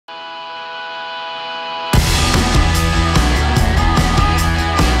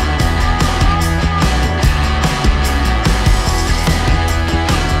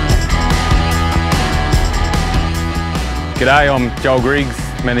G'day, I'm Joel Griggs,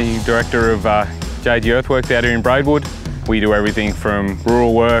 Managing Director of JG Earthworx out here in Braidwood. We do everything from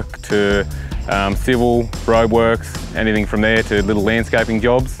rural work to civil, roadworks, anything from there to little landscaping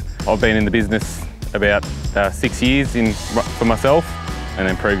jobs. I've been in the business about 6 years for myself, and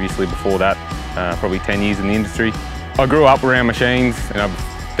then previously before that, probably 10 years in the industry. I grew up around machines.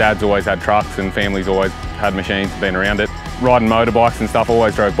 Dad's always had trucks and family's always had machines, been around it. Riding motorbikes and stuff,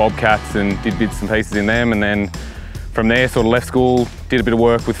 always drove bobcats and did bits and pieces in them, and then from there sort of left school, did a bit of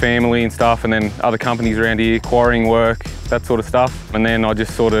work with family and stuff, and then other companies around here, quarrying work, that sort of stuff. And then I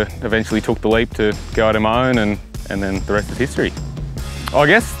just sort of eventually took the leap to go out on my own, and then the rest is history. I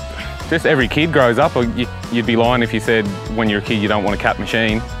guess just every kid grows up. You'd be lying if you said when you're a kid you don't want a cat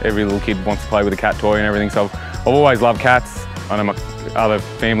machine. Every little kid wants to play with a cat toy and everything, so I've always loved cats. I know my other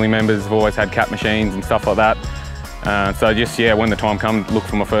family members have always had cat machines and stuff like that. So just, yeah, when the time come to look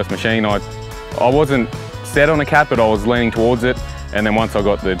for my first machine, I wasn't set on a cat, but I was leaning towards it. And then once I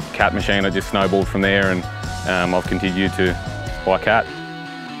got the cat machine, I just snowballed from there, and I've continued to buy cat.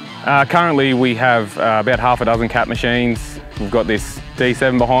 Currently we have about half a dozen cat machines. We've got this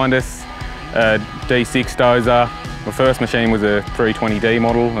D7 behind us, a D6 dozer. My first machine was a 320D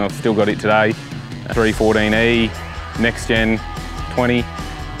model, and I've still got it today. A 314E, next gen 20.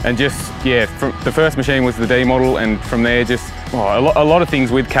 And just, yeah, the first machine was the D model, and from there just, a lot of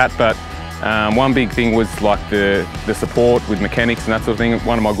things with cat, but one big thing was like the support with mechanics and that sort of thing.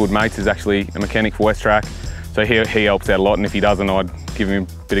 One of my good mates is actually a mechanic for WesTrac, so he helps out a lot, and if he doesn't, I'd give him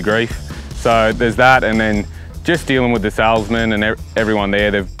a bit of grief. So there's that, and then just dealing with the salesmen and everyone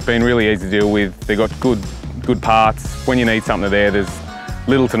there. They've been really easy to deal with. They've got good parts. When you need something there's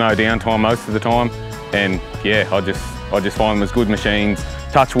little to no downtime most of the time, and yeah, I just find them as good machines.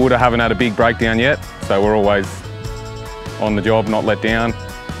 Touch wood, I haven't had a big breakdown yet, so we're always on the job, not let down.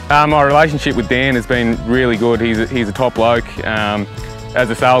 My relationship with Dan has been really good. He's a top bloke. As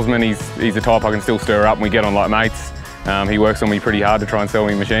a salesman, he's a type I can still stir up, and we get on like mates. He works on me pretty hard to try and sell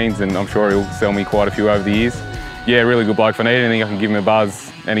me machines, and I'm sure he'll sell me quite a few over the years. Yeah, really good bloke. If I need anything, I can give him a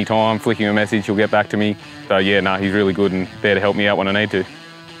buzz anytime, flick him a message, he'll get back to me. So yeah, no, he's really good and there to help me out when I need to.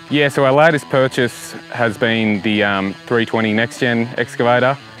 Yeah, so our latest purchase has been the 320 Next Gen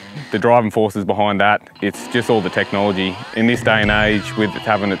excavator. The driving forces behind that, it's just all the technology. In this day and age, with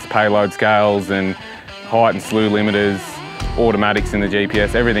having its payload scales and height and slew limiters, automatics in the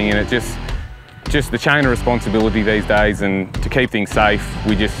GPS, everything in it, just the chain of responsibility these days, and to keep things safe,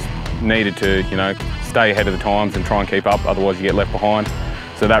 we just needed to, stay ahead of the times and try and keep up, otherwise you get left behind.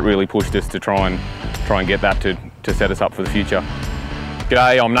 So that really pushed us to try and get that to set us up for the future.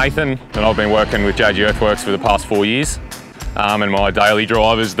 G'day, I'm Nathan, and I've been working with JG Earthworx for the past 4 years. And my daily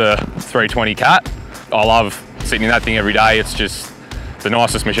drive is the 320 Cat. I love sitting in that thing every day. It's just the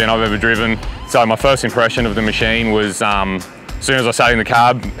nicest machine I've ever driven. So my first impression of the machine was, as soon as I sat in the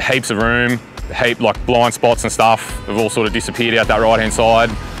cab, heaps of room, like blind spots and stuff have all sort of disappeared out that right-hand side.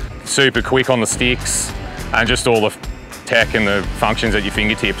 Super quick on the sticks, and just all the tech and the functions at your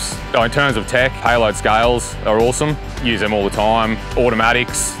fingertips. So in terms of tech, payload scales are awesome. Use them all the time.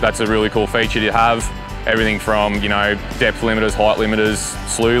 Automatics, that's a really cool feature to have. Everything from, depth limiters, height limiters,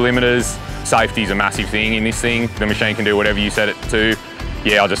 slew limiters. Safety's a massive thing in this thing. The machine can do whatever you set it to.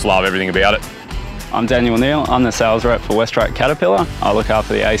 Yeah, I just love everything about it. I'm Daniel Neal. I'm the sales rep for WesTrac Caterpillar. I look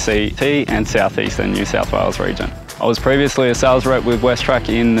after the ACT and southeastern New South Wales region. I was previously a sales rep with WesTrac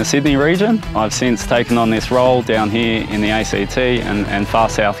in the Sydney region. I've since taken on this role down here in the ACT and far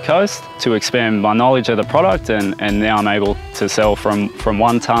south coast to expand my knowledge of the product, and now I'm able to sell from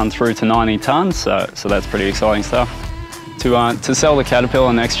 1 tonne through to 90 tonnes, so that's pretty exciting stuff. To sell the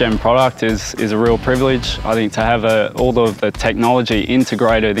Caterpillar Next Gen product is a real privilege. I think to have all of the technology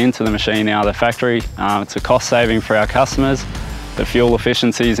integrated into the machine out of the factory, it's a cost saving for our customers. The fuel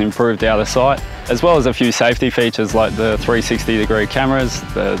efficiency is improved out of sight, as well as a few safety features like the 360-degree cameras,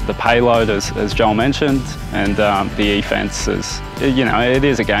 the payload as Joel mentioned, and the e-fence. It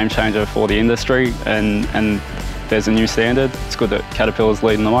is a game changer for the industry, and there's a new standard. It's good that Caterpillar's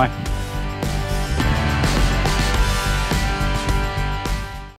leading the way.